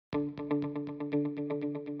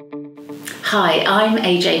Hi, I'm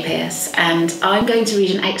AJ Pearce and I'm going to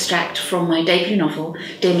read an extract from my debut novel,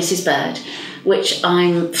 Dear Mrs. Bird, which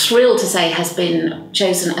I'm thrilled to say has been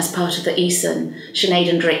chosen as part of the Eason Sinead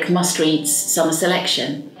and Rick must-reads summer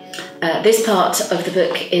selection. This part of the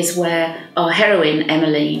book is where our heroine,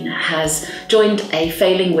 Emmeline, has joined a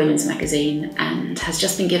failing women's magazine and has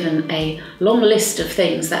just been given a long list of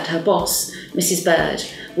things that her boss, Mrs. Bird,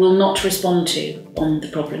 will not respond to on the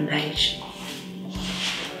problem page.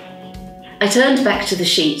 I turned back to the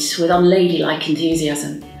sheet with unladylike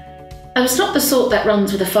enthusiasm. I was not the sort that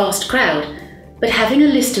runs with a fast crowd, but having a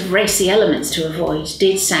list of racy elements to avoid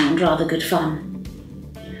did sound rather good fun.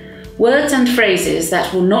 Words and phrases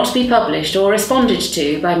that will not be published or responded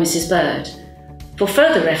to by Mrs. Bird. For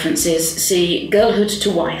further references, see Girlhood to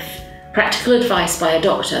Wife, Practical Advice by a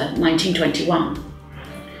Doctor, 1921.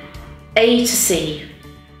 A to C.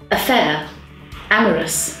 Affair,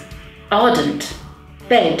 amorous, ardent,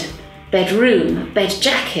 bed, bedroom, bed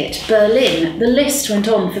jacket, Berlin. The list went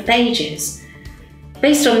on for pages.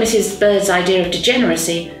 Based on Mrs. Bird's idea of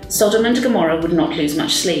degeneracy, Sodom and Gomorrah would not lose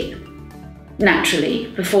much sleep. Naturally,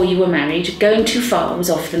 before you were married, going too far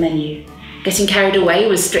was off the menu. Getting carried away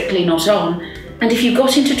was strictly not on, and if you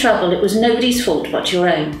got into trouble, it was nobody's fault but your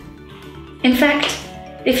own. In fact,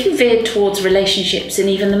 if you veered towards relationships in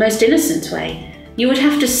even the most innocent way, you would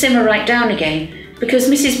have to simmer right down again, because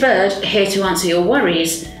Mrs. Bird, here to answer your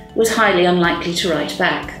worries, was highly unlikely to write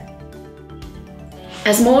back.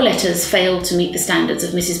 As more letters failed to meet the standards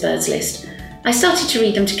of Mrs. Bird's list, I started to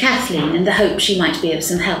read them to Kathleen in the hope she might be of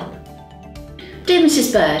some help. Dear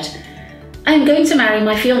Mrs. Bird, I am going to marry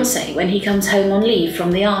my fiancé when he comes home on leave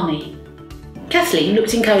from the army. Kathleen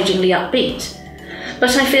looked encouragingly upbeat,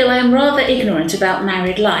 but I feel I am rather ignorant about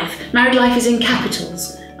married life. Married life is in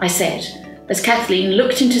capitals, I said, as Kathleen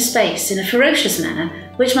looked into space in a ferocious manner,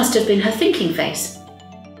 which must have been her thinking face.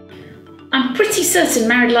 I'm pretty certain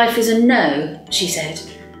married life is a no, she said.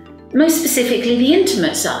 Most specifically the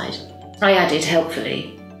intimate side, I added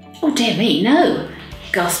helpfully. Oh dear me, no,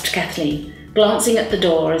 gasped Kathleen, glancing at the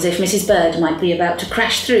door as if Mrs. Bird might be about to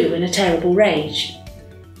crash through in a terrible rage.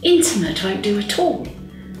 Intimate won't do at all.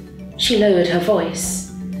 She lowered her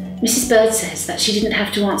voice. Mrs. Bird says that she didn't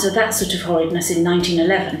have to answer that sort of horridness in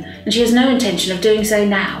 1911, and she has no intention of doing so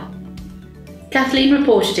now. Kathleen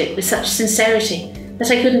reported it with such sincerity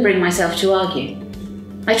that I couldn't bring myself to argue.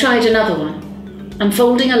 I tried another one,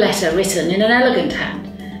 unfolding a letter written in an elegant hand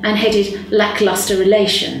and headed Lackluster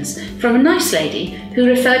Relations from a nice lady who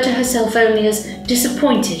referred to herself only as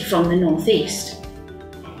disappointed from the northeast.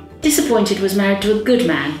 Disappointed was married to a good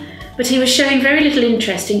man, but he was showing very little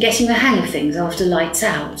interest in getting the hang of things after lights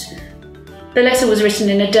out. The letter was written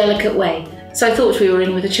in a delicate way, so I thought we were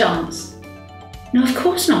in with a chance. No, of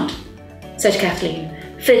course not, said Kathleen,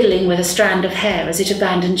 fiddling with a strand of hair as it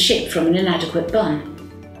abandoned ship from an inadequate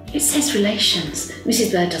bun. It says relations.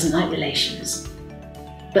 Mrs. Bird doesn't like relations.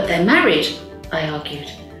 But they're married, I argued.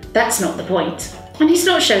 That's not the point. And he's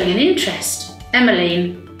not showing an interest.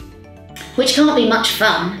 Emmeline. Which can't be much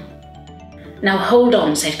fun. Now hold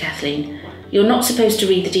on, said Kathleen. You're not supposed to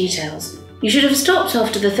read the details. You should have stopped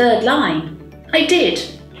after the third line. I did,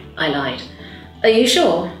 I lied. Are you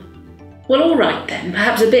sure? Well, all right then,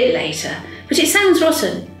 perhaps a bit later. But it sounds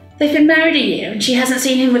rotten. They've been married a year and she hasn't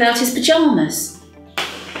seen him without his pyjamas.